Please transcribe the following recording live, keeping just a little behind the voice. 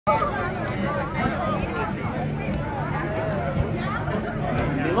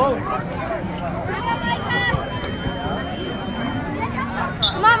Low.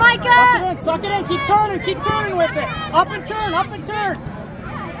 Come on, Micah! Suck it in, keep turning with it. Up and turn, up and turn.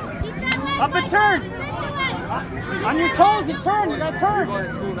 Up and turn. On your toes and turn, you gotta turn.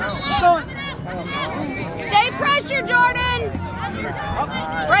 Keep going. Stay pressure, Jordan!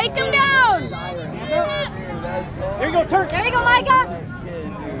 Break him down! There you go, turn. There you go, Micah!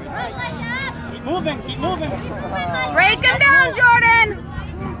 Keep moving, keep moving. Break him down, Jordan!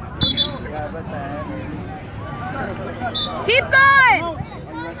 Keep going!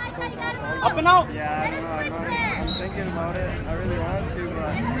 Up and out. Yeah, I don't know. I'm thinking about it. I really want to,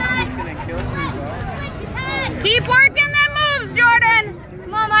 but it's just going to kill me, bro. Keep working them moves, Jordan!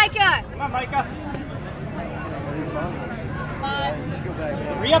 Come on, Micah! Come on, Micah. Just go back in.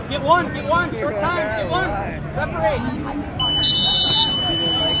 Hurry up, get one. Short time, get one. Separate. You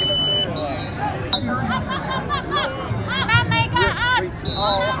didn't like it up there or what? Come on, Micah, up! Come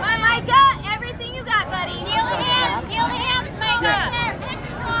on, Micah, everything you got, buddy. Heel the hands, Micah!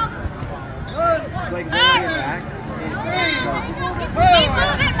 Like, is that back? Keep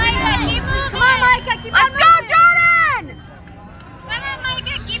moving, Micah, keep moving! Come on, Micah, keep on moving!